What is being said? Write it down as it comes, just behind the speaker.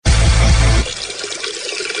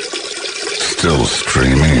Still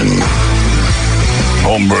streaming.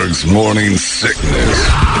 Holmberg's Morning Sickness.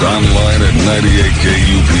 Online at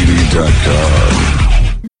 98kupd.com.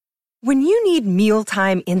 When you need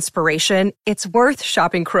mealtime inspiration, it's worth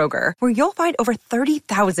shopping Kroger, where you'll find over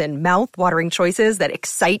 30,000 mouth-watering choices that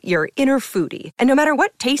excite your inner foodie. And no matter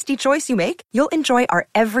what tasty choice you make, you'll enjoy our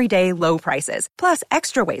everyday low prices, plus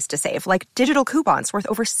extra ways to save, like digital coupons worth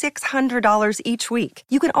over $600 each week.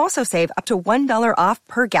 You can also save up to $1 off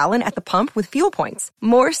per gallon at the pump with fuel points.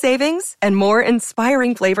 More savings and more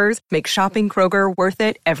inspiring flavors make shopping Kroger worth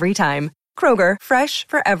it every time. Kroger, fresh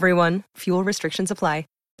for everyone. Fuel restrictions apply.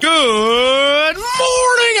 Good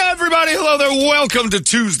morning, everybody. Hello there. Welcome to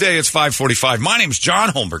Tuesday. It's 5:45. My name's John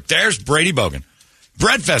Holmberg. There's Brady Bogan.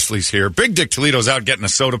 Brett Vesley's here. Big Dick Toledo's out getting a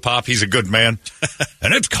soda pop. He's a good man.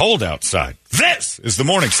 And it's cold outside. This is the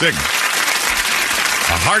Morning Signal.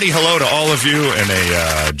 A hearty hello to all of you and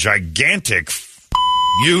a gigantic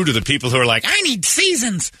you to the people who are like, I need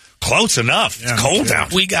seasons. Close enough. Yeah, it's cold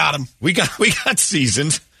out. We got them. We got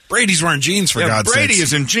seasons. Brady's wearing jeans, for God's sake. Brady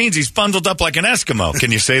is in jeans. He's bundled up like an Eskimo.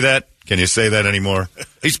 Can you say that? Can you say that anymore?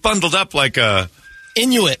 He's bundled up like a...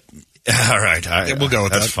 Inuit. All right. We'll go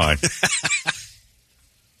with that. That's fine.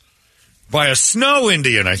 By a snow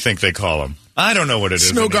Indian, I think they call him. I don't know what it is.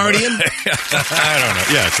 Snow guardian? I don't know.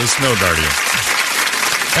 Yeah, it's a snow guardian.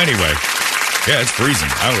 Anyway. Yeah, it's freezing.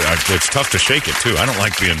 It's tough to shake it, too. I don't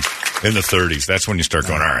like being in the 30s. That's when you start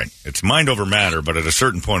going, all right, it's mind over matter, but at a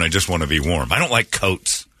certain point, I just want to be warm. I don't like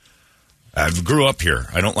coats. I grew up here.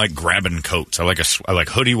 I don't like grabbing coats. I like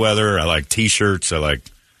hoodie weather. I like T-shirts. It's like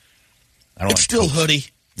still coats. Hoodie.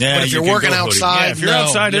 Yeah, but if you're working outside, yeah, if you're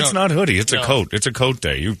outside, it's not hoodie. It's a coat. It's a coat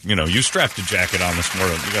day. You strapped a jacket on this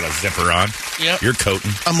morning. You got a zipper on. Yep. You're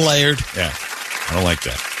coating. I'm layered. Yeah, I don't like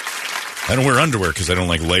that. I don't wear underwear because I don't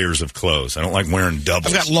like layers of clothes. I don't like wearing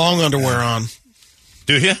doubles. I've got long underwear on.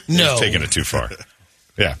 Do you? No. You're taking it too far.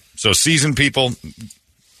 Yeah. So seasoned people,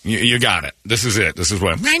 you got it. This is it. This is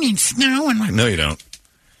what I need snow. No, you don't.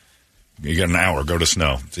 You got an hour. Go to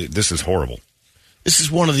snow. This is horrible. This is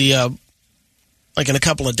one of the, like in a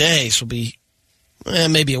couple of days, will be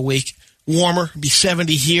maybe a week warmer. Be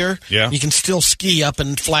 70 here. Yeah. You can still ski up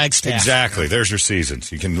in Flagstaff. Exactly. There's your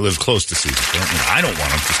seasons. You can live close to seasons. I don't want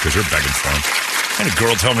them just because you're begging for them. I had a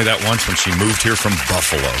girl tell me that once when she moved here from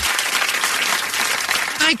Buffalo.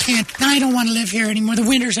 I don't want to live here anymore. The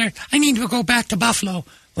winters I need to go back to Buffalo.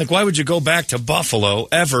 Like, why would you go back to Buffalo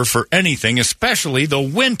ever for anything, especially the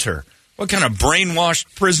winter? What kind of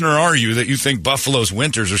brainwashed prisoner are you that you think Buffalo's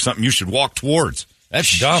winters are something you should walk towards?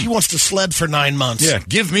 That's dumb. She wants to sled for 9 months. Yeah,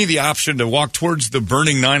 give me the option to walk towards the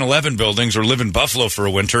burning 9/11 buildings or live in Buffalo for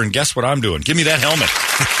a winter, and guess what I'm doing? Give me that helmet.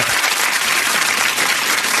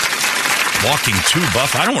 Walking to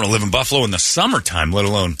Buffalo. I don't want to live in Buffalo in the summertime, let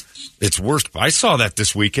alone its worst. I saw that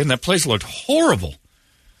this weekend. That place looked horrible.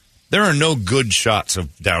 There are no good shots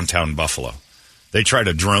of downtown Buffalo. They tried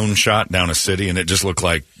a drone shot down a city, and it just looked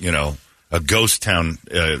like, a ghost town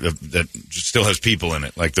that still has people in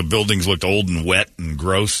it. Like, the buildings looked old and wet and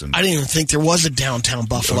gross. And I didn't even think there was a downtown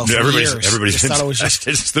Buffalo for years. Everybody thought it was just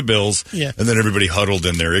it's the Bills, yeah. And then everybody huddled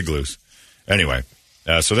in their igloos. Anyway,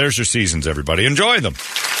 so there's your seasons, everybody. Enjoy them.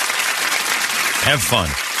 Have fun.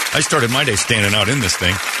 I started my day standing out in this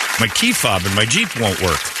thing. My key fob in my Jeep won't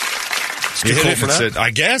work. You hit it and it said, I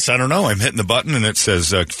guess, I don't know. I'm hitting the button and it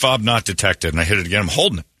says, fob not detected. And I hit it again. I'm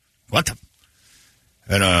holding it. What the?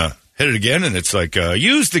 And hit it again and it's like,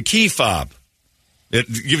 use the key fob. It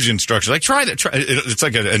gives you instructions. Like, try that. It's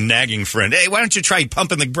like a nagging friend. Hey, why don't you try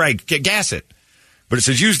pumping the brake? Gas it. But it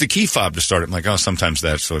says use the key fob to start it. I'm like, oh, sometimes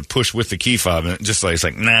that. So I push with the key fob, and it's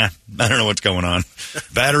like, nah, I don't know what's going on.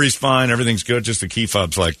 Battery's fine, everything's good. Just the key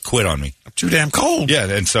fob's like, quit on me. Too damn cold. Yeah,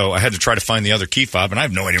 and so I had to try to find the other key fob, and I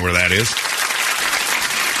have no idea where that is.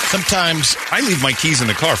 Sometimes I leave my keys in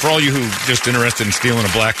the car. For all you who just interested in stealing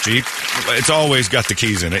a black Jeep, it's always got the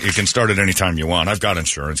keys in it. You can start it anytime you want. I've got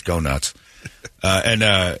insurance. Go nuts. And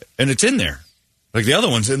it's in there. Like the other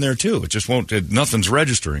one's in there too. It just won't. Nothing's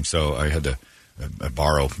registering. So I had to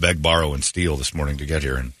beg, borrow, and steal this morning to get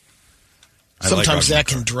here. And sometimes that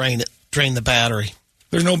can drain the battery.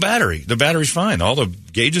 There's no battery. The battery's fine. All the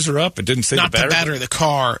gauges are up. It didn't say not the battery. Not the battery of the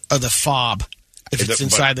car, or the fob. If it's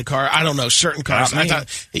inside the car. I don't know. Certain cars. I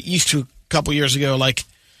thought it used to a couple years ago, like,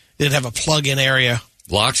 it'd have a plug-in area.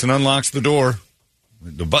 Locks and unlocks the door.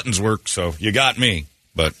 The buttons work, so you got me.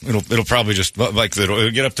 But it'll probably just, like,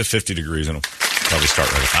 it'll get up to 50 degrees and it'll probably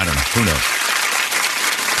start right up. I don't know. Who knows?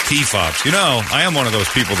 Key fobs. I am one of those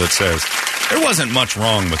people that says there wasn't much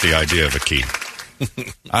wrong with the idea of a key.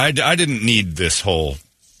 I didn't need this whole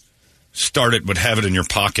start it but have it in your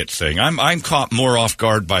pocket thing. I'm caught more off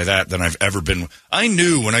guard by that than I've ever been. I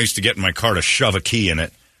knew when I used to get in my car to shove a key in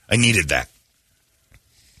it, I needed that.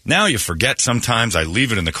 Now you forget sometimes. I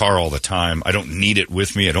leave it in the car all the time. I don't need it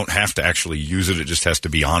with me. I don't have to actually use it. It just has to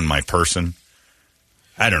be on my person.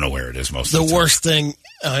 I don't know where it is most of the time. The worst thing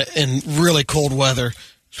in really cold weather,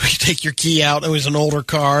 so you take your key out. It was an older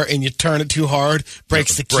car, and you turn it too hard,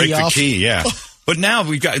 breaks the key off. Break the key, yeah. But now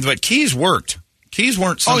but keys worked. Keys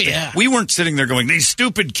weren't something. Oh, yeah. We weren't sitting there going, these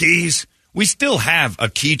stupid keys. We still have a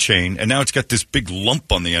keychain, and now it's got this big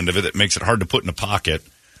lump on the end of it that makes it hard to put in a pocket.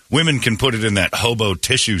 Women can put it in that hobo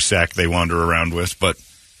tissue sack they wander around with, but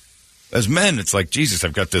as men, it's like, Jesus,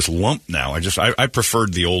 I've got this lump now. I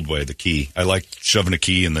preferred the old way, the key. I like shoving a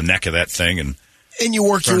key in the neck of that thing. And you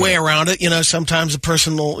work your way around it. Sometimes a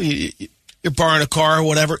person will, you're borrowing a car or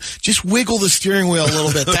whatever, just wiggle the steering wheel a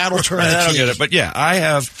little bit. That'll turn the key. That'll get it. But yeah, I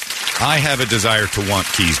have a desire to want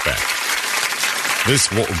keys back. This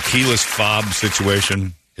keyless fob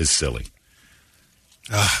situation is silly.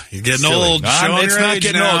 You're getting old. It's not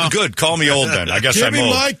getting old. Good. Call me old then. I guess I'm old. Give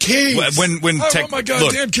me my keys. I want my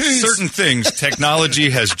goddamn keys. Certain things, technology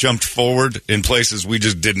has jumped forward in places we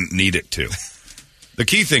just didn't need it to. The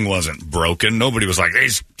key thing wasn't broken. Nobody was like,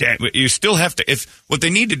 you still have to. If what they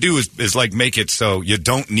need to do is like make it so you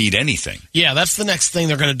don't need anything. Yeah, that's the next thing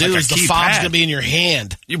they're going to do. Is the fob's going to be in your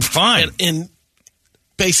hand. You're fine. And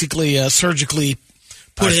basically surgically.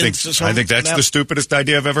 I think that's the stupidest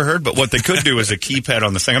idea I've ever heard. But what they could do is a keypad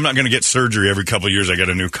on the thing. I'm not going to get surgery every couple of years. I get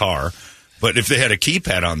a new car. But if they had a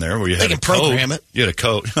keypad on there where you had a code, program it. You had a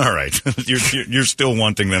code. All right, you're still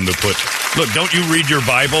wanting them to put. Look, don't you read your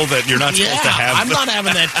Bible that you're not supposed to have? I'm not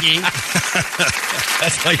having that key.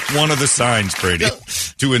 That's like one of the signs, Brady,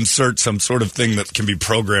 to insert some sort of thing that can be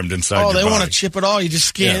programmed inside. Oh, your they body. want to chip it all. You just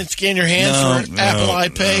scan your hands for Apple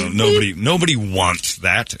iPay. Nobody wants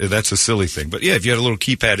that. That's a silly thing. But yeah, if you had a little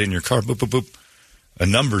keypad in your car, boop boop boop, a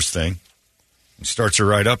numbers thing, it starts you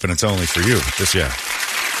right up, and it's only for you.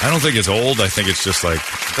 I don't think it's old. I think it's just like,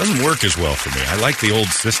 it doesn't work as well for me. I like the old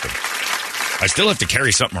system. I still have to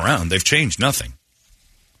carry something around. They've changed nothing.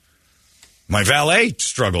 My valet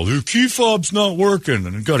struggled. The key fob's not working.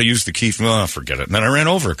 And I've got to use the key. Forget it. And then I ran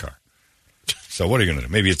over a car. So what are you going to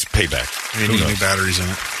do? Maybe it's payback. You need new batteries in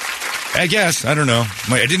it. I guess. I don't know.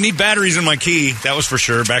 I didn't need batteries in my key. That was for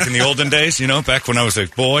sure. Back in the olden days, back when I was a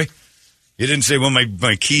boy. You didn't say, well,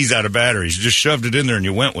 my key's out of batteries. You just shoved it in there and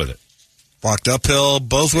you went with it. Walked uphill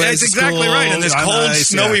both ways. That's exactly right. In this cold,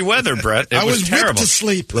 snowy weather, Brett, it was terrible. Whipped to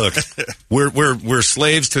sleep. Look, we're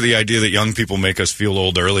slaves to the idea that young people make us feel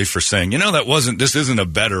old early for saying, this isn't a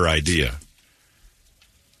better idea.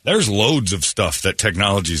 There's loads of stuff that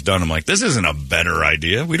technology's done. I'm like, this isn't a better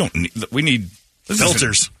idea. We need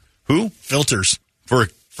filters. Who? Filters for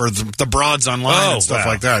the broads online and stuff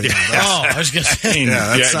like that. I was going to say.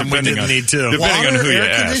 That's something we didn't need too. Depending on who you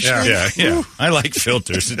ask. Yeah. I like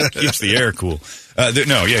filters. It keeps the air cool.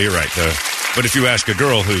 You're right. But if you ask a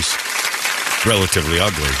girl who's relatively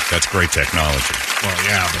ugly, that's great technology. Well,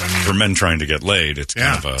 yeah, but for men trying to get laid, it's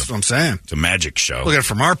kind of that's what I'm saying. It's a magic show. Look at it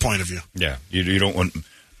from our point of view. Yeah, you don't want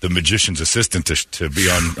the magician's assistant to be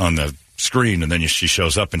on the screen, and then she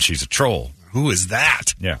shows up and she's a troll. Who is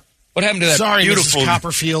that? Yeah. What happened to that beautiful Mrs.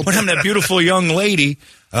 Copperfield? What happened to that beautiful young lady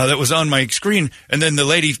that was on my screen? And then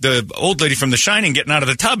the old lady from The Shining getting out of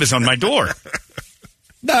the tub is on my door.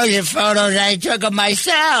 Those are photos I took of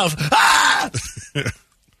myself. Ah!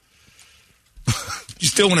 You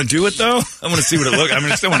still want to do it though? I want to see what it looks.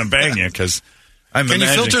 I still want to bang you because I'm. Can you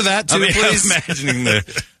filter that too, please? I'm imagining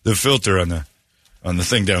the filter on the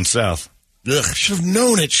thing down south. Ugh. I should have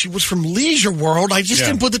known it. She was from Leisure World. I just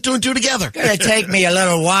didn't put the two and two together. It's going to take me a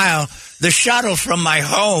little while. The shuttle from my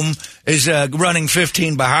home is running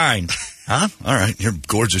 15 behind. Huh? All right. You're a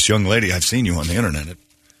gorgeous young lady. I've seen you on the internet.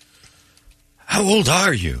 How old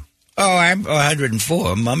are you? Oh, I'm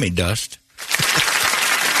 104. Mummy dust.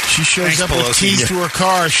 She shows up with keys to her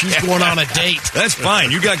car. She's going on a date. That's fine.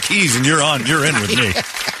 You got keys and you're in with me.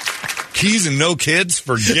 Keys and no kids?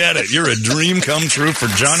 Forget it. You're a dream come true for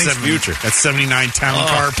Johnny's future. That 79 town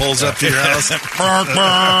car pulls up to your house.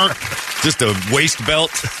 Just a waist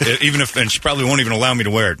belt. And she probably won't even allow me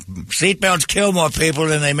to wear it. Seatbelts kill more people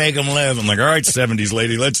than they make them live. I'm like, all right, 70s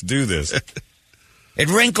lady, let's do this. It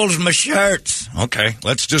wrinkles my shirts. Okay,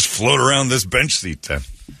 let's just float around this bench seat then.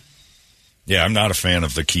 Yeah, I'm not a fan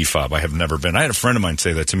of the key fob. I have never been. I had a friend of mine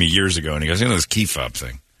say that to me years ago, and he goes, this key fob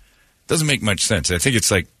thing doesn't make much sense. I think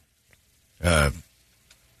it's like,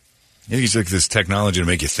 it's like this technology to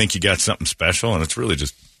make you think you got something special, and it's really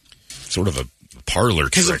just sort of a parlor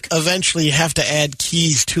trick. Because eventually you have to add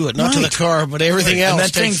keys to it, not to the car, but everything else. And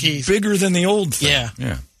that thing's keys. Bigger than the old thing.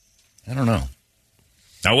 Yeah. I don't know.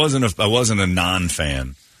 I wasn't a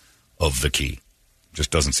non-fan of the key.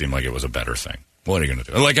 Just doesn't seem like it was a better thing. What are you going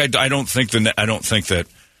to do? Like I don't think that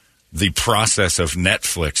the process of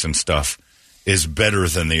Netflix and stuff is better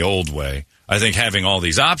than the old way. I think having all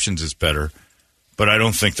these options is better, but I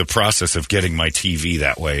don't think the process of getting my TV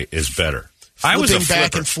that way is better. I was a flipper.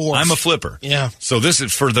 Back and forth. I'm a flipper. Yeah. So this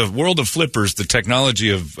is for the world of flippers. The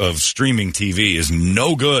technology of streaming TV is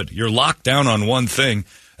no good. You're locked down on one thing,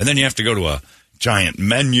 and then you have to go to a giant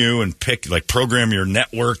menu and program your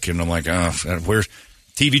network. And I'm like, where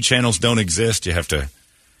TV channels don't exist. You have to.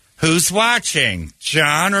 Who's watching?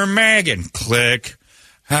 John or Megan? Click.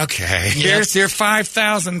 Okay. Here's your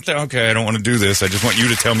 5,000. Okay, I don't want to do this. I just want you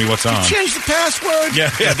to tell me what's on. Change the password.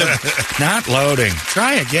 Yeah. Not loading.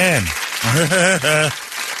 Try again.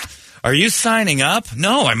 Are you signing up?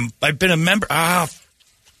 No, I've been a member. Oh,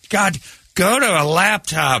 God. Go to a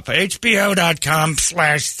laptop.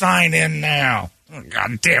 HBO.com/sign in now. Oh,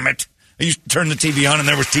 God damn it. I used to turn the TV on and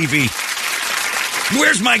there was TV.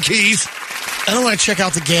 Where's my keys? I don't want to check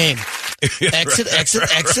out the game. Exit.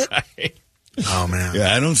 Right. Oh, man.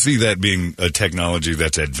 Yeah, I don't see that being a technology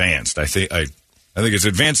that's advanced. I think it's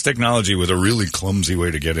advanced technology with a really clumsy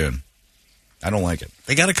way to get in. I don't like it.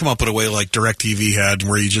 They got to come up with a way like DirecTV had,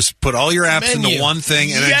 where you just put all your apps into one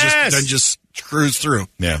thing and then just cruise through.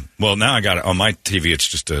 Yeah. Well, now I got it on my TV. It's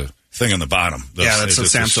just a thing on the bottom. That's a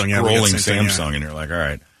Samsung. Rolling Samsung, and you're like, all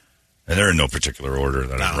right. And they're in no particular order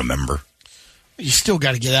that I remember. You still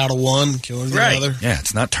got to get out of one, go to the other. Yeah,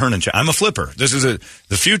 it's not turn and check. I'm a flipper. The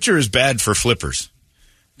future is bad for flippers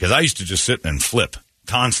because I used to just sit and flip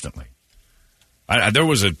constantly. There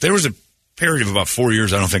was a period of about 4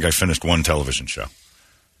 years. I don't think I finished one television show.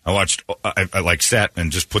 I sat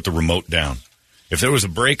and just put the remote down. If there was a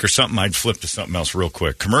break or something, I'd flip to something else real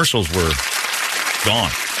quick. Commercials were gone.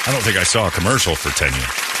 I don't think I saw a commercial for 10 years.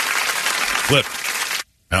 Flip.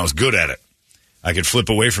 And I was good at it. I could flip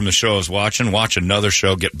away from the show I was watching, watch another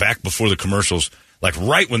show, get back before the commercials, like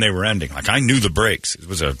right when they were ending. Like I knew the breaks.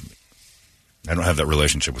 I don't have that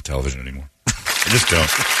relationship with television anymore. I just don't.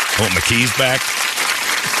 I want my keys back.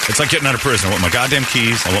 It's like getting out of prison. I want my goddamn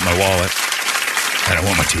keys. I want my wallet. And I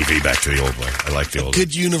want my TV back to the old way. I like the old way.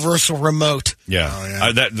 Good universal remote. Yeah.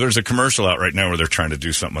 Oh, yeah. There's a commercial out right now where they're trying to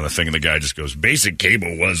do something on the thing, and the guy just goes, basic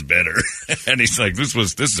cable was better. And he's like, this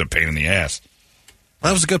is a pain in the ass. Well,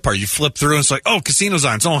 that was the good part. You flip through and it's like, oh, casino's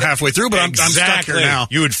on. It's only halfway through, but I'm stuck here now.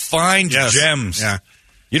 You would find gems. Yeah.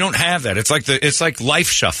 You don't have that. It's like Life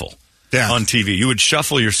Shuffle on TV. You would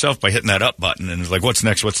shuffle yourself by hitting that up button, and it's like, what's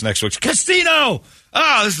next? Casino!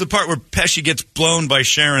 Oh, this is the part where Pesci gets blown by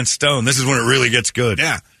Sharon Stone. This is when it really gets good.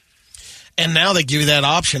 Yeah. And now they give you that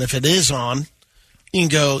option. If it is on, you can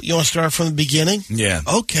go, you want to start from the beginning? Yeah.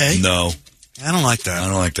 Okay. No. I don't like that. I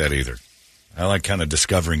don't like that either. I like kind of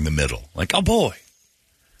discovering the middle. Like, oh, boy.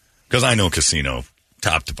 Because I know Casino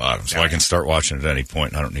top to bottom, so I can start watching it at any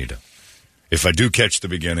point. I don't need to. If I do catch the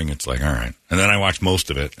beginning, it's like, all right. And then I watch most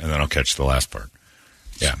of it, and then I'll catch the last part.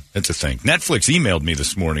 Yeah, it's a thing. Netflix emailed me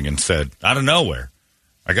this morning and said, out of nowhere,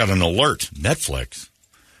 I got an alert, Netflix.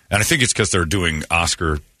 And I think it's because they're doing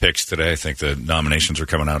Oscar picks today. I think the nominations are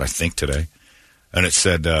coming out, today. And it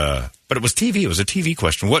said, but it was TV. It was a TV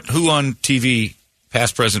question. Who on TV,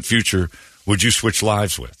 past, present, future, would you switch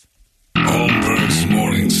lives with? Holmberg's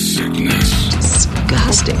Morning Sickness.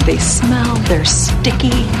 Disgusting. They smell. They're sticky.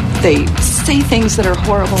 They say things that are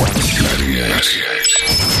horrible.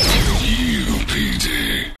 98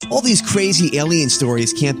 UPD. All these crazy alien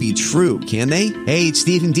stories can't be true, can they? Hey, it's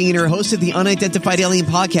Stephen Diener, host of the Unidentified Alien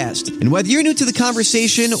Podcast. And whether you're new to the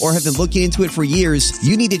conversation or have been looking into it for years,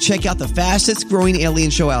 you need to check out the fastest growing alien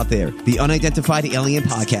show out there, the Unidentified Alien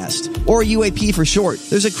Podcast, or UAP for short.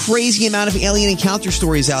 There's a crazy amount of alien encounter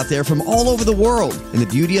stories out there from all over the world. And the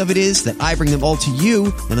beauty of it is that I bring them all to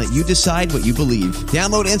you and let you decide what you believe.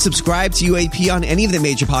 Download and subscribe to UAP on any of the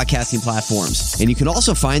major podcasting platforms. And you can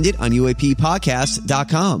also find it on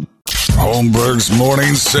UAPpodcast.com. Holmberg's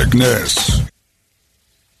Morning Sickness.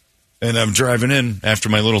 And I'm driving in after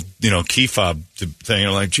my little, key fob thing.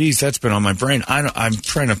 I'm like, geez, that's been on my brain. I'm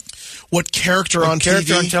trying to... What character on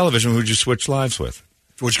television would you switch lives with?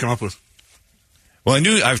 What'd you come up with? Well,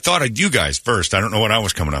 I thought I'd you guys first. I don't know what I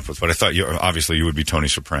was coming up with, but I thought obviously you would be Tony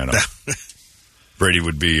Soprano. Brady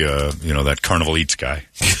would be, that Carnival Eats guy.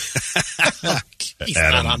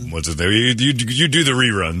 Adam, what's his name? You do the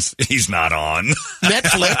reruns. He's not on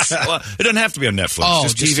Netflix. Well, it doesn't have to be on Netflix. Oh,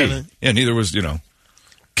 just TV. Yeah, neither was,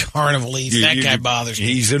 Carnival Eats. That guy bothers me.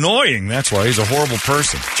 He's annoying. That's why he's a horrible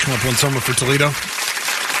person. Come up one summer for Toledo.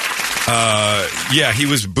 Yeah, he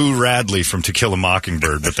was Boo Radley from To Kill a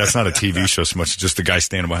Mockingbird, but that's not a TV show so much. It's just the guy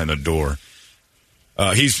standing behind the door.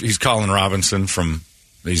 He's Colin Robinson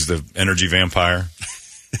he's the energy vampire.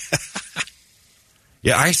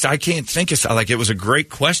 Yeah, I can't think of, like, it was a great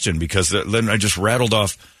question because then I just rattled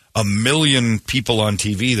off a million people on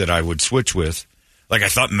TV that I would switch with. Like, I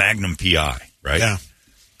thought Magnum P.I., right? Yeah.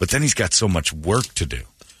 But then he's got so much work to do.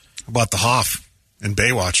 How about the Hoff in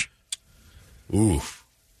Baywatch? Ooh.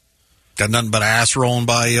 Got nothing but ass rolling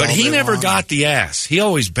by you. But he never got the ass. He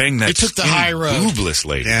always banged that He took the high road. boobless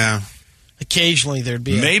lady. Yeah. Occasionally there'd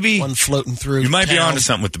be Maybe one floating through. You might be town. onto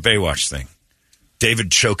something with the Baywatch thing. David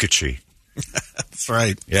Chokichi. That's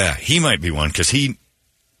right. Yeah, he might be one because he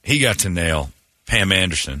got to nail Pam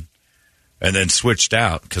Anderson and then switched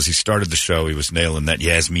out because he started the show. He was nailing that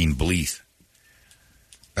Yasmine Bleeth.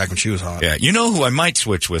 Back when she was hot. Yeah, you know who I might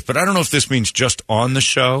switch with, but I don't know if this means just on the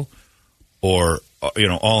show or,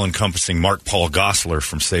 all-encompassing Mark Paul Gosselaar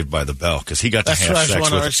from Saved by the Bell because he got to have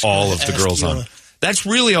sex with all of the girls on. That's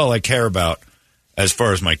really all I care about as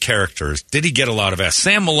far as my characters. Did he get a lot of ass?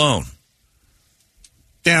 Sam Malone.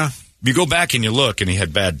 Yeah. You go back and you look, and he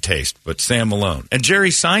had bad taste, but Sam Malone. And Jerry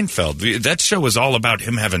Seinfeld. That show was all about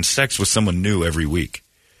him having sex with someone new every week.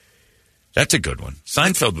 That's a good one.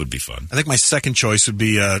 Seinfeld would be fun. I think my second choice would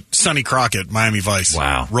be Sonny Crockett, Miami Vice.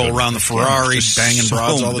 Wow. Roll around the Ferrari, banging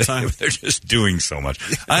broads all the time. They're just doing so much.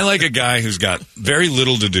 I like a guy who's got very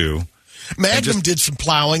little to do. Magnum did some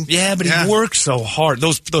plowing. Yeah, but he worked so hard.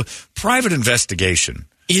 The private investigation.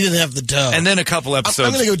 He didn't have the dough. And then a couple episodes.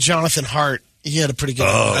 I'm going to go Jonathan Hart. He had a pretty good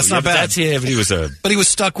one. That's not bad. But he was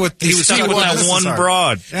stuck with that one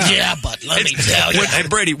broad. Yeah, but let me tell you. Hey,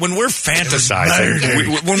 Brady, when we're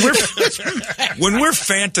fantasizing, when we're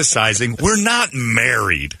fantasizing, we're not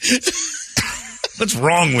married. What's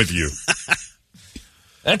wrong with you?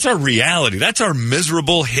 That's our reality. That's our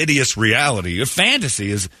miserable, hideous reality. A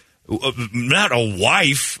fantasy is not a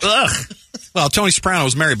wife. Ugh. Well, Tony Soprano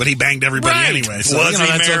was married, but he banged everybody anyway. So, was he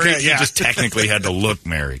that's married? okay. Yeah. He just technically had to look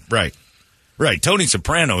married. Right. Tony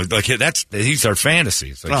Soprano, he's our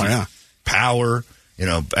fantasy. It's like power,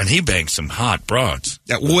 and he banged some hot broads.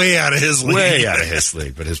 Yeah, way out of his league. Way out of his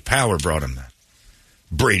league, but his power brought him that.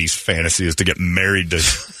 Brady's fantasy is to get married to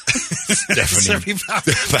Stephanie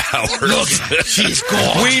Powers. Look, she's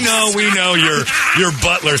gone. We know your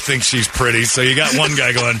butler thinks she's pretty, so you got one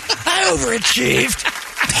guy going, I overachieved.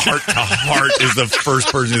 Heart to Heart is the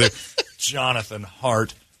first person there. Jonathan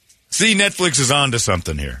Hart. See, Netflix is on to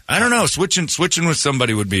something here. I don't know. Switching with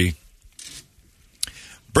somebody would be...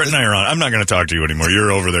 Brett and I are on. I'm not going to talk to you anymore. You're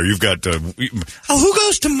over there. You've got... who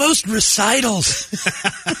goes to most recitals?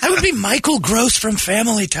 That would be Michael Gross from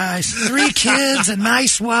Family Ties. 3 kids, a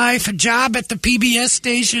nice wife, a job at the PBS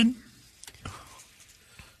station.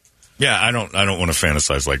 Yeah, I don't want to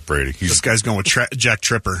fantasize like Brady. This guy's going with Jack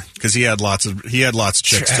Tripper because he had lots of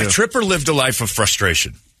chicks too. Tripper lived a life of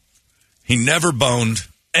frustration. He never boned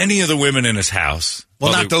any of the women in his house.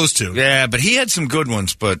 Well, not those two. Yeah, but he had some good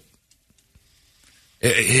ones. But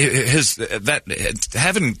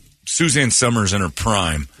having Suzanne Summers in her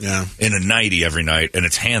prime, in a nightie every night, and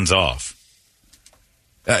it's hands off.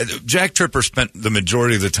 Jack Tripper spent the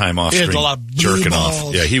majority of the time off screen jerking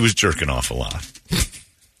off. Yeah, he was jerking off a lot.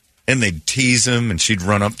 And they'd tease him, and she'd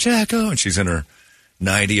run up, Jacko, and she's in her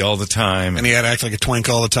nightie all the time. And he had to act like a twink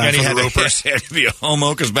all the time and for the Ropers. He had to be a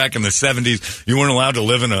homo, because back in the 70s, you weren't allowed to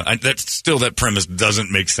live in that premise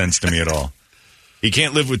doesn't make sense to me at all. You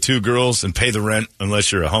can't live with 2 girls and pay the rent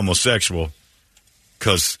unless you're a homosexual,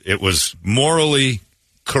 because it was morally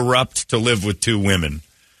corrupt to live with 2 women,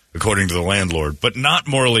 according to the landlord, but not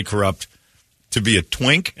morally corrupt to be a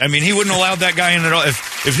twink. I mean, he wouldn't allow that guy in at all.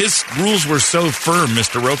 If his rules were so firm,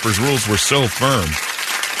 Mr. Roper's rules were so firm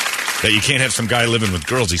that you can't have some guy living with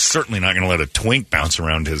girls, he's certainly not going to let a twink bounce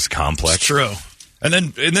around his complex. It's true. And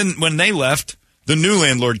then when they left, the new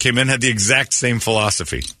landlord came in, had the exact same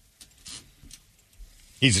philosophy.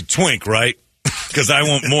 He's a twink, right? Because I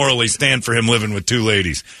won't morally stand for him living with 2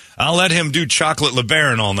 ladies. I'll let him do chocolate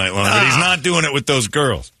LeBaron all night long, but he's not doing it with those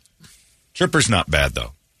girls. Tripper's not bad,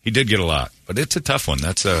 though. He did get a lot, but it's a tough one.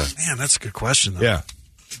 That's a good question, though. Yeah.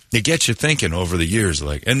 It gets you thinking over the years.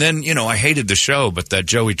 And then, I hated the show, but that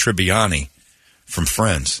Joey Tribbiani from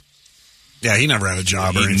Friends. Yeah, he never had a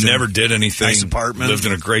job or anything. He never did anything. Nice apartment. Lived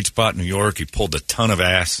in a great spot in New York. He pulled a ton of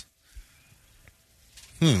ass.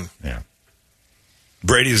 Yeah.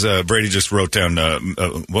 Brady just wrote down,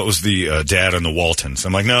 what was the dad on the Waltons?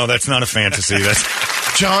 I'm like, no, that's not a fantasy. That's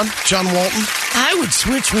John Walton. I would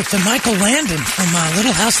switch with the Michael Landon from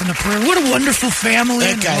Little House on the Prairie. What a wonderful family.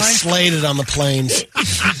 That guy slayed it on the plains.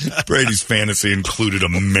 Brady's fantasy included a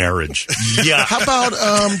marriage. Yeah. How about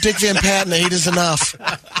Dick Van Patten? 8 is enough.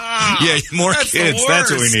 Yeah, more kids. That's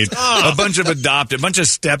what we need. A bunch of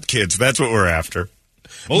step kids. That's what we're after.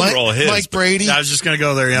 Those are all his. Mike Brady. I was just going to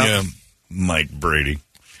go there, Yeah, Mike Brady.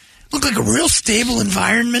 Look like a real stable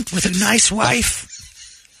environment with a nice wife.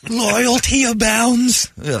 Loyalty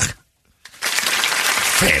abounds. Ugh.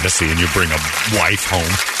 Fantasy, and you bring a wife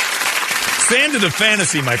home. Sand to the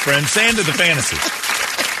fantasy, my friend. Sand to the fantasy.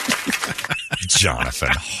 Jonathan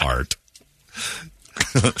Hart.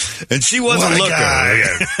 And she was a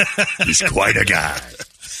looker. He's quite a guy.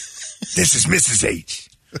 This is Mrs. H.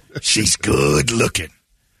 She's good looking.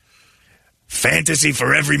 Fantasy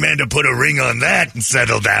for every man to put a ring on that and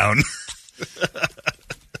settle down.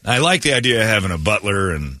 I like the idea of having a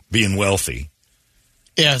butler and being wealthy.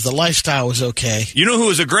 Yeah, the lifestyle was okay. You know who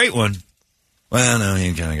was a great one? Well, no,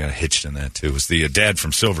 he kind of got hitched in that, too. It was the dad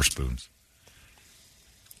from Silver Spoons.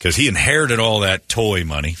 Because he inherited all that toy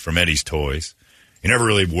money from Eddie's Toys. He never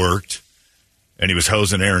really worked. And he was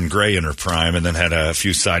hosing Aaron Gray in her prime and then had a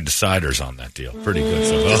few side-to-siders on that deal. Pretty good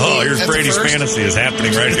stuff. Oh, here's Brady's fantasy is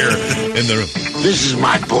happening right here in the room. This is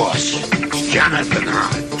my boss, Jonathan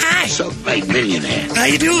Hart. Hi. Self-made millionaire. How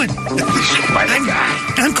you doing? He's quite a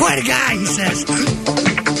guy. I'm quite a guy, he says.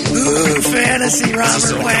 Ooh, fantasy,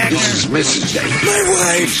 Robert Wagner. This is Mrs. A.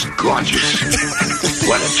 My She's gorgeous.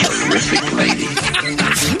 What a terrific lady.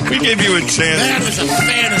 We gave you a chance. That is a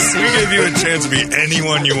fantasy. We gave you a chance to be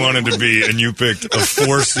anyone you wanted to be, and you picked a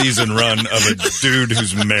 4-season run of a dude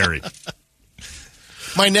who's married.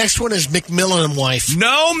 My next one is McMillan and wife.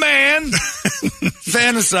 No man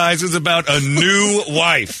fantasizes about a new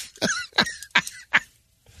wife.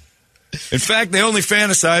 In fact, they only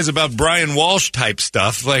fantasize about Brian Walsh type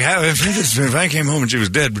stuff. Like, if I came home and she was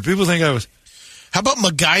dead, would people think I was... How about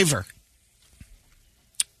MacGyver?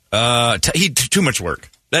 Too much work.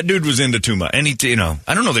 That dude was into too much. And I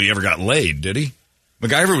don't know that he ever got laid, did he?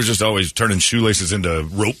 MacGyver was just always turning shoelaces into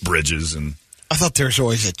rope bridges. And I thought there was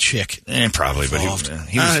always a chick. Probably, but he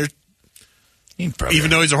was...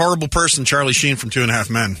 Even though he's a horrible person, Charlie Sheen from 2.5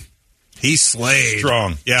 Men. He slayed.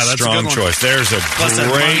 Strong. Yeah, that's strong a good one. choice. There's a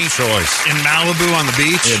great choice. In Malibu on the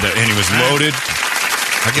beach. Yeah, and he was loaded.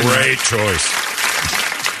 Great choice.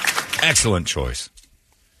 Excellent choice.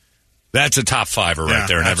 That's a top fiver right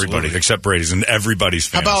there in everybody, except Brady's and everybody's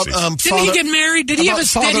fantasies. How about did he get married? Did he have a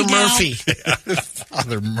steady Father Murphy?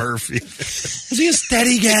 Father Murphy. Was he a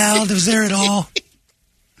steady gal? Was there at all?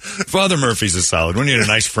 Father Murphy's a solid one. You had a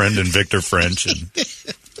nice friend in Victor French. And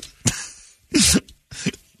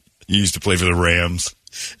he used to play for the Rams.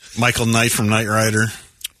 Michael Knight from Knight Rider.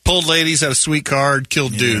 Pulled ladies, had a sweet card,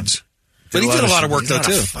 killed dudes. But he did a lot of work, though,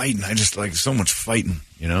 too. Fighting. I just like so much fighting,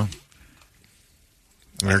 you know?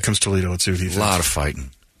 And there comes Toledo. Let's see what he thinks. A lot of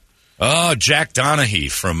fighting. Oh, Jack Donaghy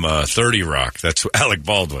from 30 Rock. That's Alec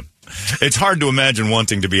Baldwin. It's hard to imagine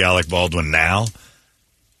wanting to be Alec Baldwin now.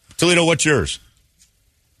 Toledo, what's yours?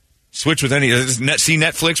 Switch with any... See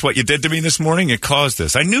Netflix, what you did to me this morning? It caused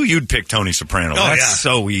this. I knew you'd pick Tony Soprano. That's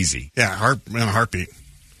so easy. Yeah, in a heartbeat.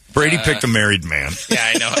 Brady picked a married man.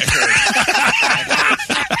 Yeah, I know. I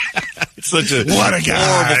heard. It's such a what a guy.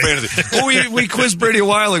 Horrible fantasy. Well, we quizzed Brady a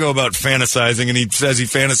while ago about fantasizing, and he says he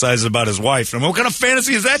fantasizes about his wife. And I'm, what kind of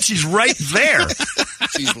fantasy is that? She's right there.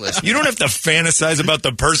 She's listening. You don't have to fantasize about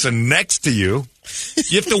the person next to you.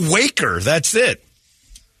 You have to wake her. That's it.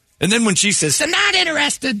 And then when she says, "I'm not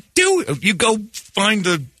interested," you go find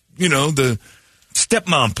the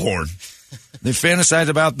stepmom porn. They fantasize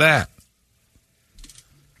about that.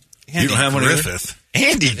 Andy you don't have one Griffith.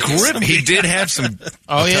 Andy Griffith. He did have some.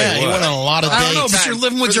 Oh, yeah. He went on a lot of dates. I don't know, but you're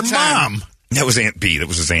living with your mom. That was Aunt B. That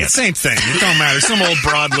was his aunt. Same thing. It don't matter. Some old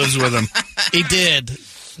broad lives with him. He did. It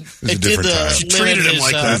was a different time. She treated him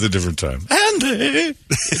like that. It was a different time. Andy!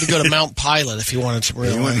 He could go to Mount Pilot if he wanted some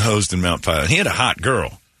real He went and hosed in Mount Pilot. He had a hot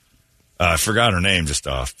girl. I forgot her name just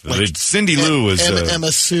off. Like Cindy Lou was...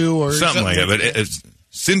 Emma Sue or something like that. But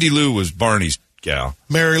Cindy Lou was Barney's gal.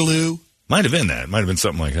 Mary Lou. Might have been that. Might have been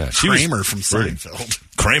something like that. Kramer from Seinfeld.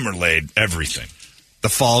 Kramer laid everything. The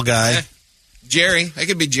Fall Guy. Jerry. I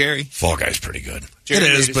could be Jerry. Fall Guy's pretty good. Jerry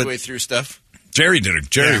made his way through stuff. Jerry did it.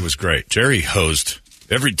 Jerry was great. Jerry hosed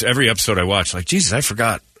every episode I watched. Like, Jesus, I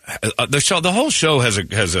forgot. The whole show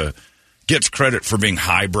gets credit for being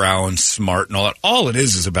highbrow and smart and all that. All it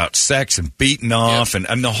is about sex and beating off,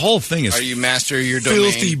 and the whole thing is... Are you master of your domain?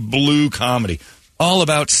 Filthy blue comedy. All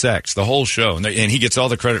about sex, the whole show. And he gets all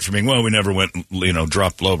the credit for being, well, we never went,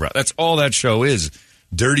 dropped lowbrow. That's all that show is.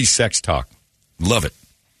 Dirty sex talk. Love it.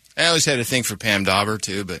 I always had a thing for Pam Dauber,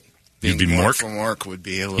 too, but... You'd be Mork? From work would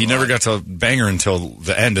be a little... He never got to bang her until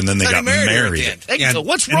the end, and then they got married. Yeah, so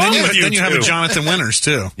what's wrong with you Then you have a Jonathan Winters,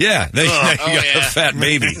 too. Yeah, you got a fat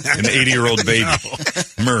baby, an 80-year-old baby.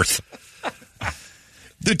 Mirth.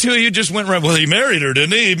 The two of you just went right. Well, he married her,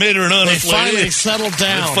 didn't he? He made her an honest lady. They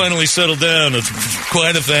finally settled down. It's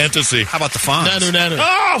quite a fantasy. How about the Fonz? No.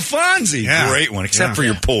 Oh, Fonzie. Yeah. Great one, except for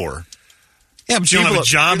you're poor. Yeah, but you don't have a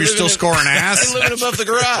job. You're still scoring ass. You're living above the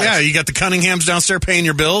garage. Yeah, you got the Cunninghams downstairs paying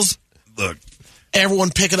your bills. Look. Everyone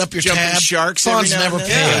picking up your Jumping tab. sharks Fonz every now never and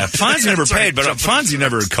paid. then. Yeah, Fonzie never paid, but Fonzie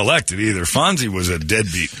never collected either. Fonzie was a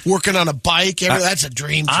deadbeat. Working on a bike. That's a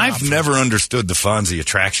dream job. I've never understood the Fonzie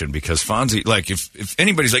attraction because Fonzie, like, if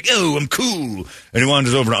anybody's like, oh, I'm cool, and he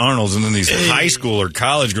wanders over to Arnold's, and then these high school or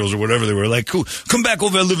college girls or whatever, they were like, cool, come back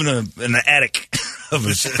over, I live in the attic of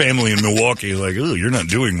his family in Milwaukee. Like, oh, you're not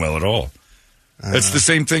doing well at all. That's the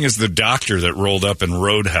same thing as the doctor that rolled up in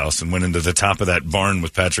Roadhouse and went into the top of that barn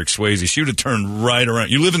with Patrick Swayze. She would have turned right around.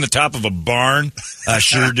 You live in the top of a barn? I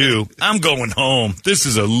sure do. I'm going home. This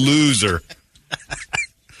is a loser.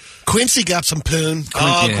 Quincy got some poon.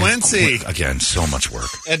 Quincy. Again, so much work.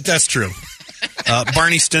 That's true.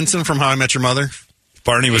 Barney Stinson from How I Met Your Mother.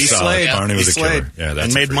 Barney was solid. Slayed. Barney was a Slayed. killer. Yeah, that's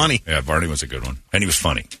and made money. Yeah, Barney was a good one. And he was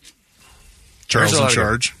funny. Charles in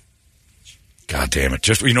Charge. God damn it.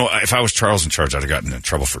 Just, if I was Charles in Charge, I'd have gotten in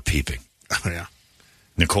trouble for peeping. Oh, yeah.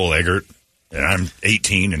 Nicole Eggert, and I'm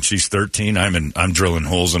 18 and she's 13. I'm drilling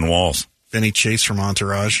holes in walls. Vinny Chase from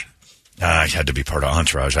Entourage. I had to be part of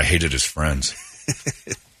Entourage. I hated his friends.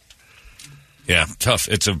 Yeah, tough.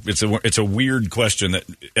 It's a weird question that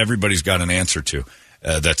everybody's got an answer to.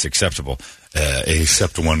 That's acceptable,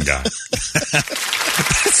 except one guy.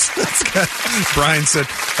 Brian said,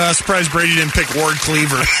 surprised Brady didn't pick Ward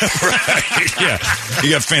Cleaver. Right, yeah. You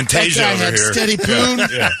got Fantasia over here. Steady poon.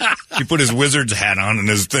 Yeah. He put his wizard's hat on and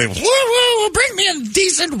his thing. Woo, bring me a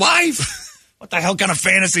decent wife. What the hell kind of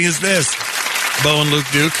fantasy is this? Bo and Luke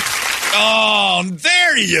Duke. Oh,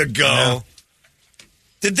 there you go. Yeah.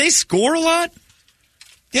 Did they score a lot?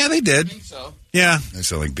 Yeah, they did. I think so. Yeah. They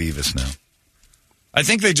sound like Beavis now. I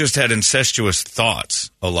think they just had incestuous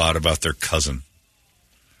thoughts a lot about their cousin.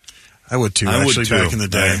 I would too, actually, back in the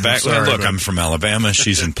day. I'm from Alabama.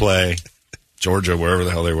 She's in Play. Georgia, wherever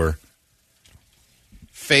the hell they were.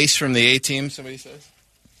 Face from the A-Team, somebody says.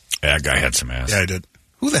 Yeah, that guy had some ass. Yeah, I did.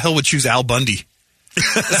 Who the hell would choose Al Bundy?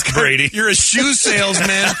 Brady. You're a shoe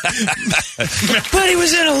salesman. But he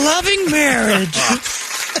was in a loving marriage.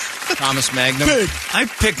 Thomas Magnum. I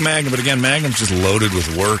picked Magnum, but again, Magnum's just loaded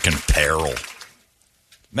with work and peril.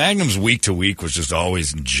 Magnum's week to week was just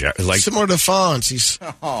always like similar to Fonz.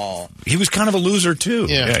 He was kind of a loser too.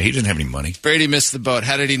 Yeah, he didn't have any money. Brady missed the boat.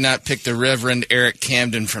 How did he not pick the Reverend Eric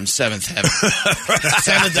Camden from Seventh Heaven?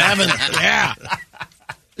 Seventh Heaven. Yeah.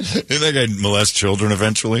 Didn't that guy molest children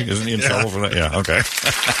eventually? Isn't he in trouble for that? Yeah. Okay.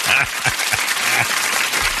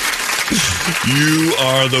 You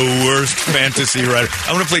are the worst fantasy writer.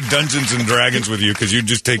 I'm going to play Dungeons and Dragons with you because you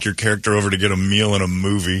just take your character over to get a meal in a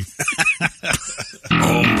movie.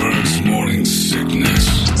 Holmberg's Morning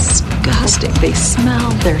Sickness. Disgusting. They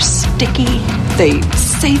smell. They're sticky. They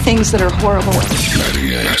say things that are horrible.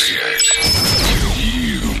 98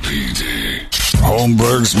 UPD.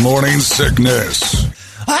 Holmberg's Morning Sickness.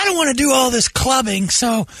 I don't want to do all this clubbing,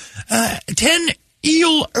 so 10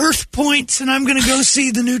 eel earth points, and I'm going to go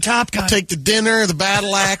see the new Top Gun. I'll take the dinner, the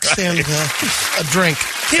battle axe, and a drink.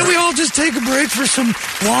 Can't we all just take a break for some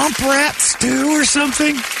womp rat stew or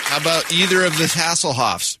something? How about either of the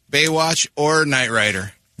Hasselhoffs, Baywatch or Knight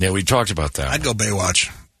Rider? Yeah, we talked about that. I'd go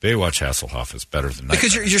Baywatch. Baywatch Hasselhoff is better than Knight Rider.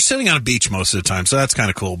 Because you're sitting on a beach most of the time, so that's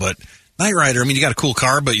kind of cool, but Knight Rider, I mean, you got a cool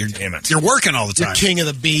car, but you're working all the time. You're king of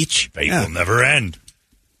the beach. Fate will never end.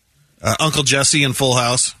 Uncle Jesse in Full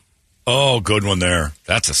House. Oh, good one there.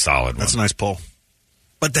 That's a solid one. That's a nice pull.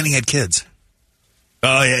 But then he had kids.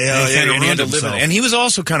 Oh, yeah. And he had to live in, and he was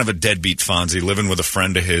also kind of a deadbeat Fonzie, living with a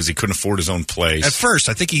friend of his. He couldn't afford his own place. At first,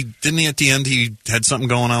 I think at the end, he had something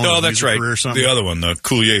going on. Oh, that's right. Or something. The other one, the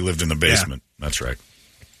Coulier lived in the basement. Yeah. That's right.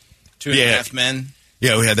 2.5 Men.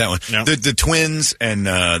 Yeah, we had that one. No. The twins and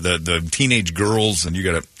the teenage girls, and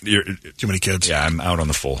you're too many kids. Yeah, I'm out on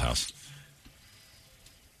the Full House.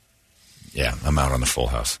 Yeah, I'm out on the Full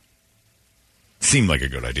House. Seemed like a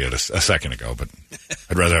good idea a second ago, but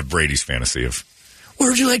I'd rather have Brady's fantasy of. Where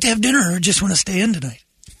would you like to have dinner, or just want to stay in tonight?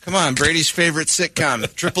 Come on, Brady's favorite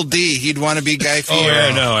sitcom, Triple D. He'd want to be Guy Fieri. Oh,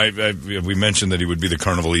 yeah, no, we mentioned that he would be the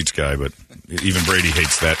Carnival Eats guy, but even Brady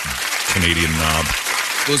hates that Canadian knob.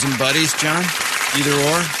 Bosom buddies, John? Either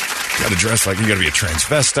or? Got to dress like you got to be a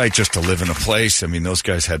transvestite just to live in a place. I mean, those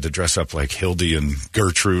guys had to dress up like Hildy and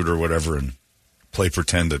Gertrude or whatever and play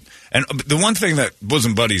pretend that. And the one thing that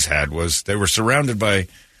Bosom Buddies had was they were surrounded by,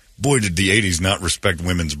 boy, did the 80s not respect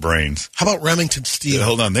women's brains. How about Remington Steele?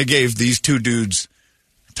 Hold on. They gave these two dudes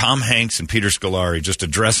Tom Hanks and Peter Scolari just a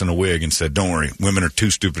dress and a wig and said, don't worry, women are too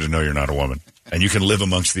stupid to know you're not a woman. And you can live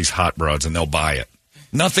amongst these hot broads and they'll buy it.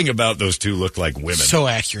 Nothing about those two look like women. So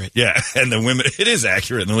accurate. Yeah, and the women, it is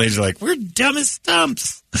accurate. And the ladies are like, we're dumb as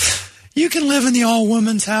stumps. You can live in the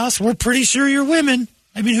all-women's house. We're pretty sure you're women.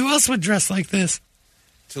 I mean, who else would dress like this?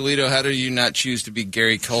 Toledo, how do you not choose to be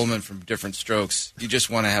Gary Coleman from Different Strokes? You just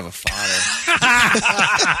want to have a father.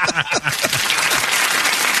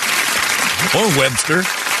 Or Webster.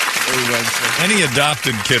 Any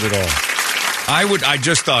adopted kid at all. I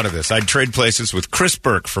just thought of this. I'd trade places with Chris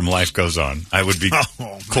Burke from Life Goes On. I would be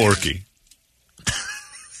Corky.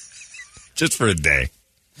 Just for a day.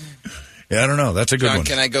 Yeah, I don't know. That's a good one.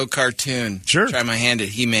 Can I go cartoon? Sure. Try my hand at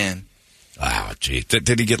He-Man. Oh, gee.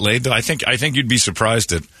 Did he get laid, though? I think you'd be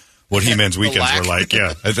surprised at what He-Man's weekends were like.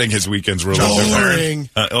 Yeah, I think his weekends were a little different.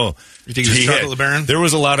 You think he's Chocolate Baron? There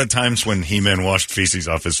was a lot of times when He-Man washed feces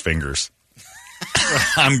off his fingers.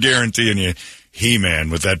 I'm guaranteeing you, He-Man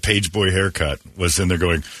with that page boy haircut was in there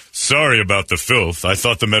going, sorry about the filth. I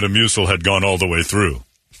thought the Metamucil had gone all the way through.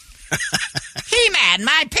 He-Man,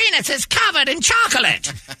 my penis is covered in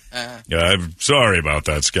chocolate. Yeah, I'm sorry about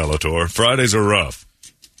that, Skeletor. Fridays are rough.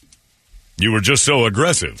 You were just so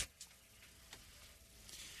aggressive.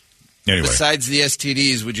 Anyway. Besides the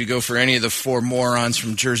STDs, would you go for any of the four morons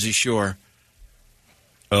from Jersey Shore?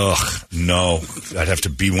 Ugh, no. I'd have to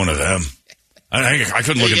be one of them. I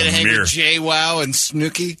couldn't look in the mirror. JWoww and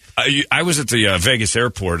Snooki? I was at the Vegas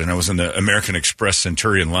airport, and I was in the American Express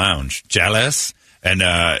Centurion Lounge, Jealous, and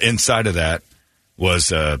inside of that was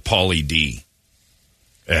Pauly D.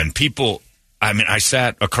 And people, I mean, I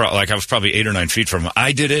sat across, like I was probably 8 or 9 feet from him.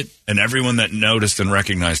 I did it, and everyone that noticed and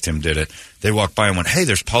recognized him did it. They walked by and went, hey,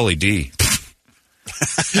 there's Pauly D.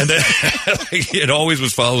 And then it always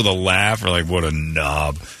was followed with a laugh or like, what a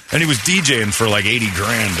knob. And he was DJing for like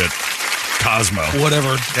 $80,000 at Cosmo.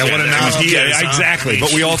 Whatever. Yeah, what a knob. Exactly.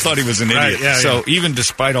 But we all thought he was an idiot. Yeah, so even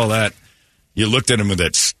despite all that, you looked at him with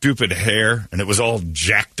that stupid hair, and it was all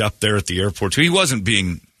jacked up there at the airport. So he wasn't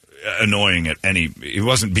being annoying at any. He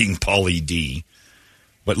wasn't being Pauly D.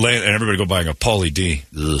 But and everybody go by and go, Pauly D.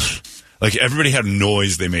 Ugh. Like everybody had a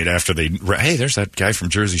noise they made after they. Hey, there's that guy from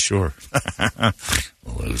Jersey Shore.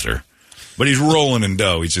 Loser. But he's rolling in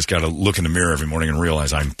dough. He's just got to look in the mirror every morning and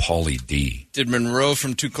realize I'm Pauly D. Did Monroe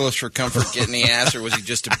from Too Close for Comfort get any ass, or was he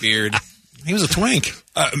just a beard? He was a twink.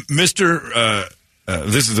 This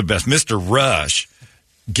is the best. Mr. Rush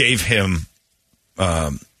gave him.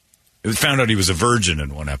 Found out he was a virgin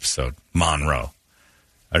in one episode. Monroe,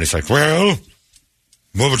 and he's like, "Well,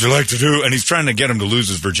 what would you like to do?" And he's trying to get him to lose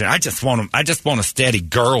his virginity. I just want a steady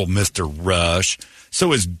girl, Mr. Rush.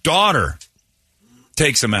 So his daughter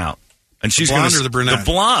takes him out. And she's the blonde or the brunette? The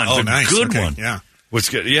blonde, oh, the nice. good Okay. one. Yeah. What's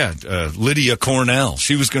good? Yeah, Lydia Cornell.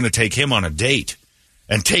 She was going to take him on a date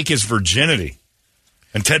and take his virginity.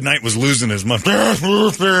 And Ted Knight was losing his mind.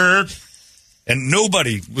 And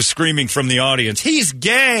nobody was screaming from the audience, he's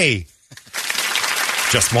gay.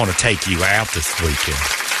 Just want to take you out this weekend.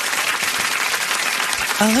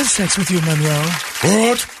 I'll have sex with you, Monroe.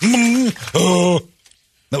 What?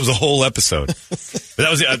 That was a whole episode. But that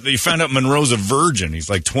was you found out Monroe's a virgin. He's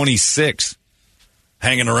like 26,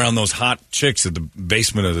 hanging around those hot chicks at the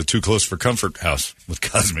basement of the Too Close for Comfort house with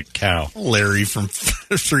Cosmic Cow. Larry from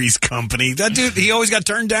Three's Company. That dude, he always got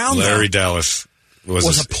turned down. Larry Dallas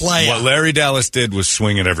was a player. What Larry Dallas did was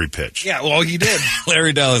swing at every pitch. Yeah, well, he did.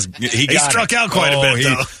 Larry Dallas, he struck out quite a bit,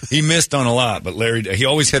 though. He missed on a lot, but he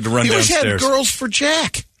always had to run He always downstairs. had girls for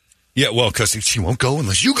Jack. Yeah, well, because she won't go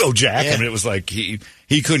unless you go, Jack. Yeah. I mean, it was like he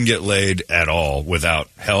couldn't get laid at all without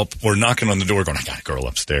help or knocking on the door going, I got a girl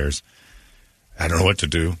upstairs. I don't know what to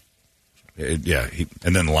do.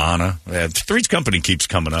 And then Lana. Three's Company keeps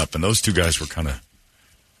coming up, and those two guys were kind of,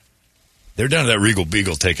 they're down to that Regal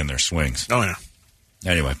Beagle taking their swings. Oh, yeah.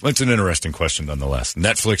 Anyway, it's an interesting question nonetheless.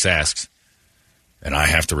 Netflix asks, and I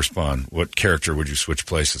have to respond, what character would you switch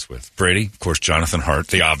places with? Brady, of course, Jonathan Hart,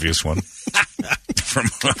 the obvious one. From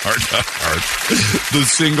Heart to Heart. The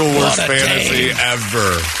single worst fantasy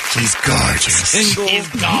ever. She's gorgeous. Single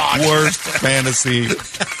worst fantasy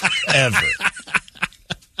ever.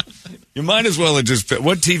 You might as well have just...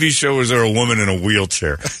 What TV show is there a woman in a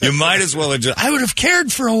wheelchair? You might as well have just... I would have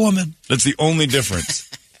cared for a woman. That's the only difference.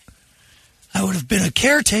 I would have been a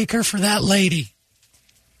caretaker for that lady.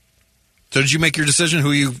 So did you make your decision?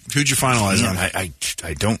 Who'd you finalize on?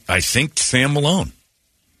 I don't... I think Sam Malone.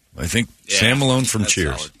 I think Sam Malone from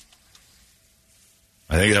Cheers. Solid.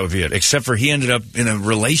 I think that would be it. Except for he ended up in a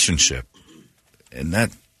relationship. And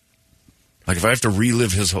that... Like, if I have to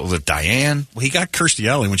relive his whole... Diane? Well, he got Kirstie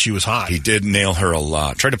Alley when she was hot. He did nail her a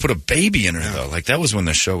lot. Tried to put a baby in her, though. Like, that was when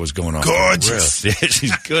the show was going on. Gorgeous. Yeah,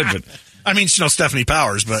 she's good, but... I mean, she's no Stephanie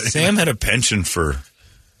Powers, but... Sam had a penchant for,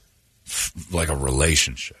 like, a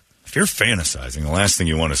relationship. If you're fantasizing, the last thing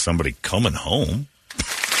you want is somebody coming home.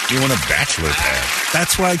 You want a bachelor pad.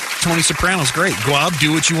 That's why Tony Soprano's great. Go out,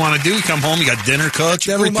 do what you want to do. You come home, you got dinner cooked,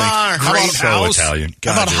 everything. Great house. Italian.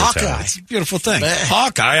 God, how about Hawkeye? Italian. It's a beautiful thing.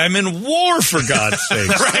 Hawkeye, I'm in war, for God's sake.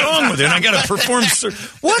 What's wrong with it? I got to perform...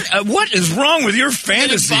 What is wrong with your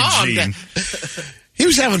fantasy, Gene? He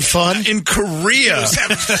was having fun. In Korea. He was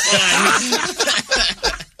having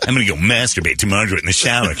fun. I'm going to go masturbate to Margaret in the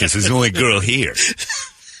shower because there's the only girl here.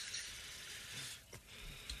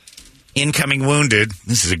 Incoming wounded.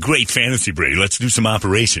 This is a great fantasy, Brady. Let's do some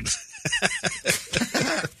operations.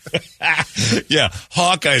 Yeah,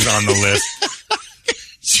 Hawkeye's on the list.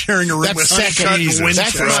 Sharing a room with second.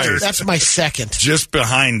 That's my second. Just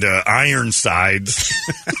behind Ironsides.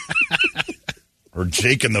 Or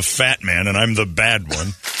Jake and the Fat Man, and I'm the bad one.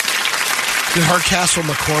 Did Hardcastle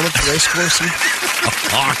McCormick race course him?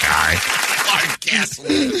 Hawkeye. Hardcastle.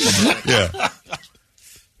 Yeah.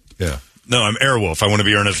 Yeah. No, I'm Airwolf. I want to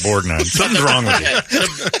be Ernest Borgnine. Something's wrong with you.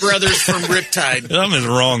 The brothers from Riptide. Something's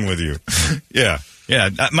wrong with you. Yeah. Yeah.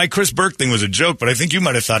 My Chris Burke thing was a joke, but I think you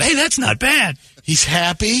might have thought, hey, that's not bad. He's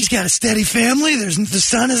happy. He's got a steady family. The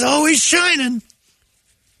sun is always shining.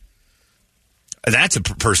 That's a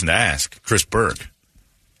person to ask. Chris Burke.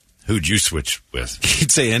 Who'd you switch with?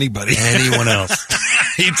 He'd say anybody. Anyone else.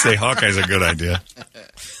 He'd say Hawkeye's a good idea.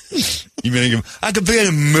 You mean I could be in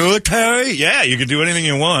the military? Yeah, you could do anything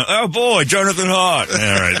you want. Oh, boy, Jonathan Hart. All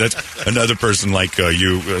right, that's another person like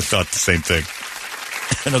you thought the same thing.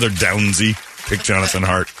 Another Downsy. Pick Jonathan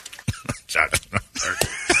Hart. Jonathan Hart.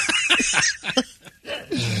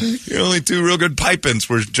 The only two real good pipe-ins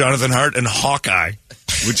were Jonathan Hart and Hawkeye,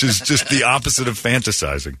 which is just the opposite of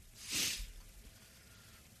fantasizing.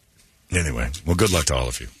 Anyway, well, good luck to all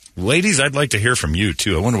of you. Ladies, I'd like to hear from you,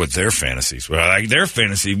 too. I wonder what their fantasies were. Like, their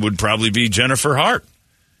fantasy would probably be Jennifer Hart.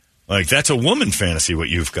 Like, that's a woman fantasy, what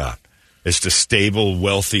you've got. It's the stable,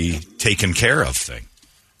 wealthy, taken care of thing.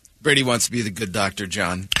 Brady wants to be the good Dr.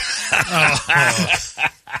 John.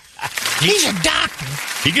 He's a doctor.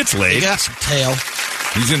 He gets laid. He got some tail.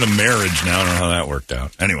 He's into marriage now. I don't know how that worked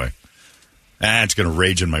out. Anyway, it's going to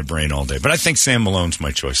rage in my brain all day. But I think Sam Malone's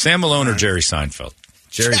my choice. Sam Malone or Jerry Seinfeld?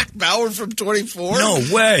 Jack Bauer from 24? No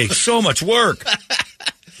way. So much work.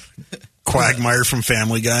 Quagmire from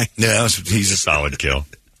Family Guy. Yeah, he's a solid kill.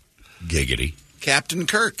 Giggity. Captain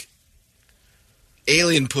Kirk.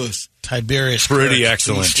 Alien Puss. Tiberius. Pretty Kirk.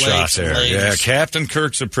 excellent shot there. Ladies. Yeah, Captain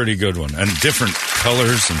Kirk's a pretty good one. And different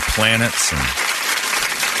colors and planets and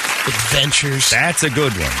adventures. That's a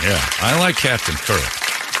good one. Yeah, I like Captain Kirk.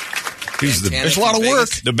 There's a lot of work.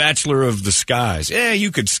 The Bachelor of the Skies. Yeah,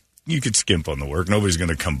 you could skimp on the work. Nobody's going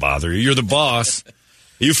to come bother you. You're the boss.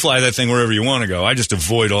 You fly that thing wherever you want to go. I just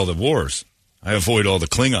avoid all the wars. I avoid all the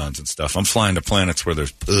Klingons and stuff. I'm flying to planets where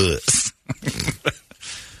there's puss.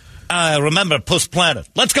 I remember Puss Planet.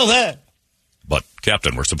 Let's go there. But,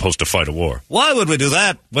 Captain, we're supposed to fight a war. Why would we do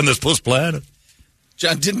that when there's Puss Planet?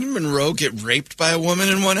 John, didn't Monroe get raped by a woman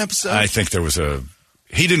in one episode? I think there was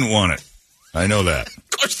he didn't want it. I know that.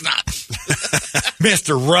 Of course not.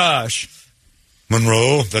 Mr. Rush.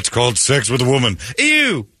 Monroe, that's called sex with a woman.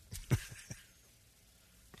 Ew!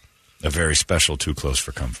 A very special Too Close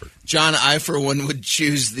for Comfort. John, I, for one, would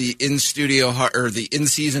choose the in-studio or the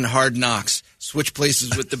in-season Hard Knocks. Switch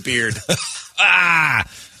places with the beard.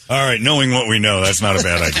 All right, knowing what we know, that's not a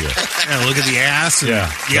bad idea. Yeah, look at the ass. And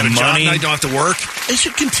yeah. You got a job now, you don't have to work. They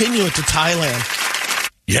should continue it to Thailand.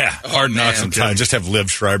 Yeah, Hard Knocks in Thailand. Just have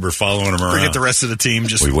Liv Schreiber following him around. Forget the rest of the team.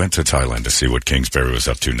 We went to Thailand to see what Kingsbury was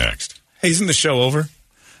up to next. Hey, isn't the show over?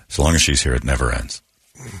 As long as she's here, it never ends.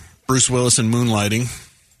 Bruce Willis and Moonlighting.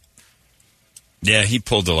 Yeah, he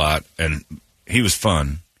pulled a lot, and he was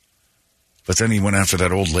fun. But then he went after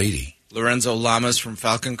that old lady. Lorenzo Lamas from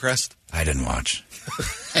Falcon Crest. I didn't watch.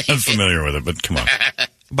 I'm familiar with it, but come on.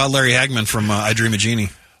 About Larry Hagman from I Dream of Jeannie.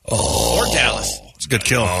 Or Dallas. It's a good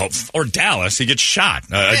kill. Or Dallas. He gets shot.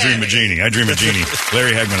 I Dream of Jeannie. I Dream of Jeannie.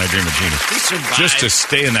 Larry Hagman, I Dream of Jeannie. He survived. Just to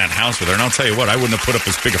stay in that house with her. And I'll tell you what, I wouldn't have put up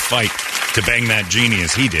as big a fight to bang that Jeannie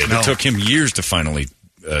as he did. No. It took him years to finally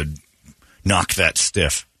knock that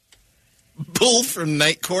stiff. Bull from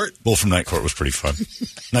Night Court. Bull from Night Court was pretty fun.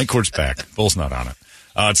 Night Court's back. Bull's not on it.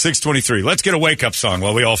 It's 6:23. Let's get a wake-up song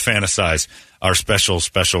while we all fantasize our special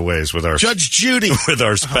ways with our Judge Judy. With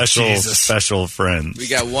our special friends. We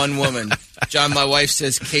got one woman. John, my wife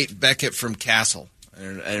says Kate Beckett from Castle.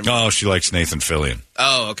 She likes Nathan Fillion.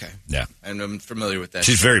 Oh, okay. Yeah. I'm familiar with that.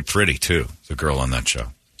 She's very pretty, too, the girl on that show.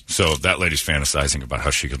 So that lady's fantasizing about how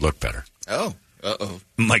she could look better. Oh. Uh-oh.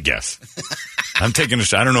 My guess. I'm taking a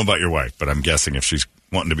shot. I don't know about your wife, but I'm guessing if she's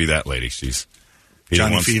wanting to be that lady, she's...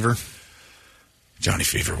 Johnny Fever. Johnny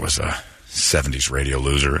Fever was a 70s radio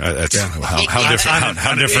loser. That's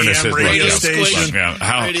how different is his radio station?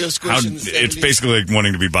 It's basically like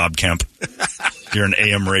wanting to be Bob Kemp. You're an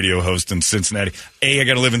AM radio host in Cincinnati. A, I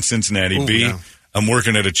got to live in Cincinnati. Ooh, B, yeah. I'm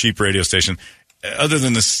working at a cheap radio station. Other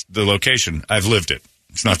than the location, I've lived it.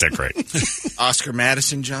 It's not that great. Oscar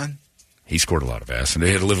Madison, John? He scored a lot of ass, and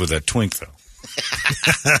they had to live with that twink, though.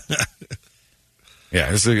 Yeah,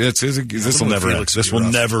 this will never end. This will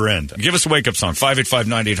never end. Give us a wake-up song,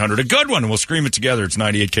 585-9800. A good one, and we'll scream it together. It's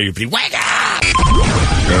 98 KUPD. Wake up!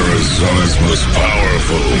 Arizona's most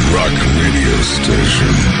powerful rock radio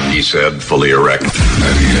station. He said, fully erect. 98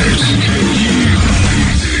 KUPD.